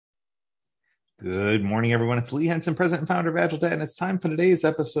Good morning, everyone. It's Lee Henson, president and founder of Agile Dad, and it's time for today's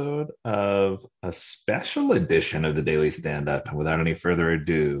episode of a special edition of the Daily Stand Up. Without any further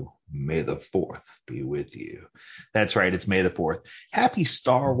ado, May the 4th be with you. That's right, it's May the 4th. Happy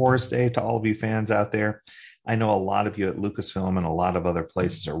Star Wars Day to all of you fans out there. I know a lot of you at Lucasfilm and a lot of other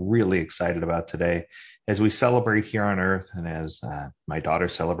places are really excited about today as we celebrate here on Earth and as my daughter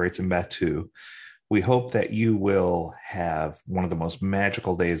celebrates in Batuu. We hope that you will have one of the most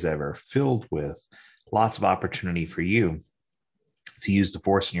magical days ever, filled with lots of opportunity for you to use the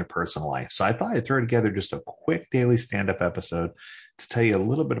Force in your personal life. So I thought I'd throw together just a quick daily stand-up episode to tell you a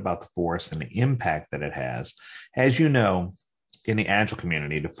little bit about the Force and the impact that it has. As you know, in the Agile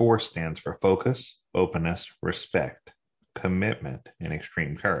community, the Force stands for focus, openness, respect, commitment, and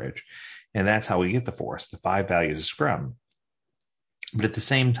extreme courage. And that's how we get the Force, the 5 values of Scrum. But at the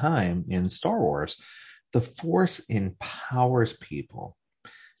same time, in Star Wars, the Force empowers people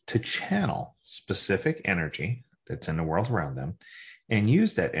to channel specific energy that's in the world around them and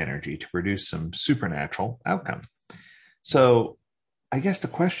use that energy to produce some supernatural outcome. So I guess the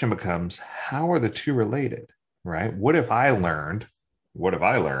question becomes, how are the two related, right? What have I learned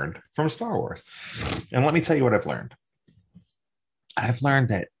from Star Wars? And let me tell you what I've learned. I've learned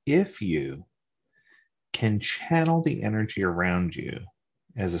that if you can channel the energy around you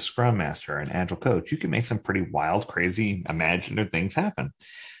as a Scrum Master, an Agile coach, you can make some pretty wild, crazy, imaginative things happen.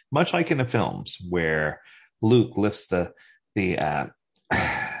 Much like in the films where Luke lifts the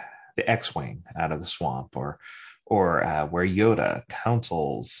X-wing out of the swamp, or where Yoda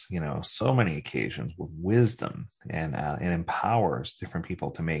counsels, so many occasions with wisdom and empowers different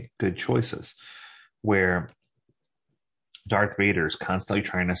people to make good choices, where Darth Vader is constantly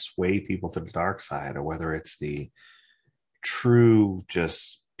trying to sway people to the dark side, or whether it's the true,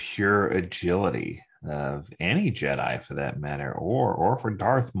 just pure agility of any Jedi for that matter, or for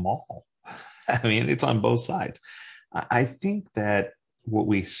Darth Maul. I mean, it's on both sides. I think that what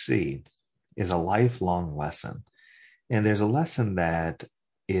we see is a lifelong lesson. And there's a lesson that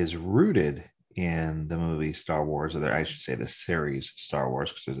is rooted in the movie Star Wars, or I should say the series Star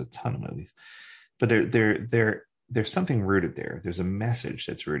Wars, because there's a ton of movies. But there's something rooted there. There's a message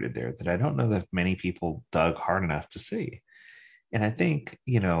that's rooted there that I don't know that many people dug hard enough to see. And I think,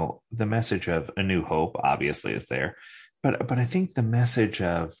 the message of A New Hope obviously is there, but I think the message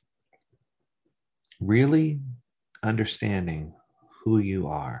of really understanding who you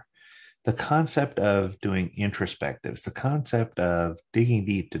are, the concept of doing introspectives, the concept of digging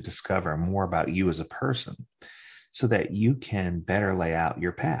deep to discover more about you as a person so that you can better lay out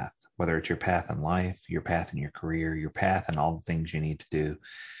your path, whether it's your path in life, your path in your career, your path in all the things you need to do.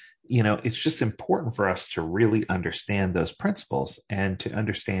 It's just important for us to really understand those principles and to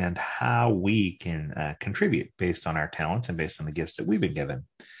understand how we can contribute based on our talents and based on the gifts that we've been given.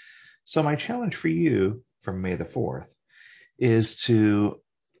 So my challenge for you from May the 4th is to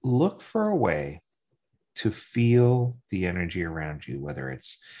look for a way to feel the energy around you, whether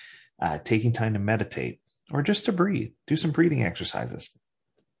it's taking time to meditate or just to breathe, do some breathing exercises.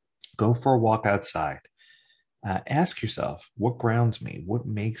 Go for a walk outside. Ask yourself, what grounds me? What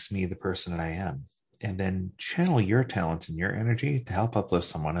makes me the person that I am? And then channel your talents and your energy to help uplift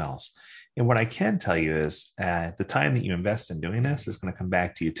someone else. And what I can tell you is the time that you invest in doing this is going to come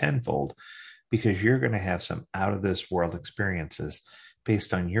back to you tenfold, because you're going to have some out of this world experiences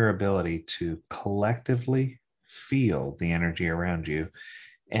based on your ability to collectively feel the energy around you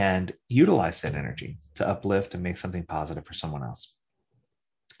and utilize that energy to uplift and make something positive for someone else.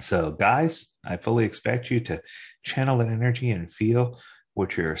 So guys, I fully expect you to channel that energy and feel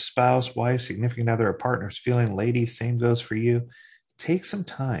what your spouse, wife, significant other, or partner is feeling. Ladies, same goes for you. Take some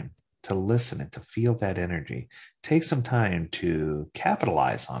time to listen and to feel that energy. Take some time to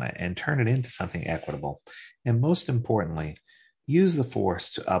capitalize on it and turn it into something equitable. And most importantly, use the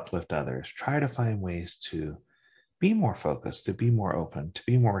Force to uplift others. Try to find ways to be more focused, to be more open, to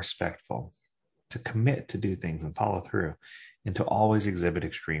be more respectful, to commit to do things and follow through, and to always exhibit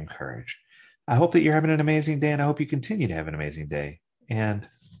extreme courage. I hope that you're having an amazing day, and I hope you continue to have an amazing day. And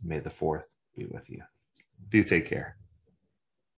may the 4th be with you. Do take care.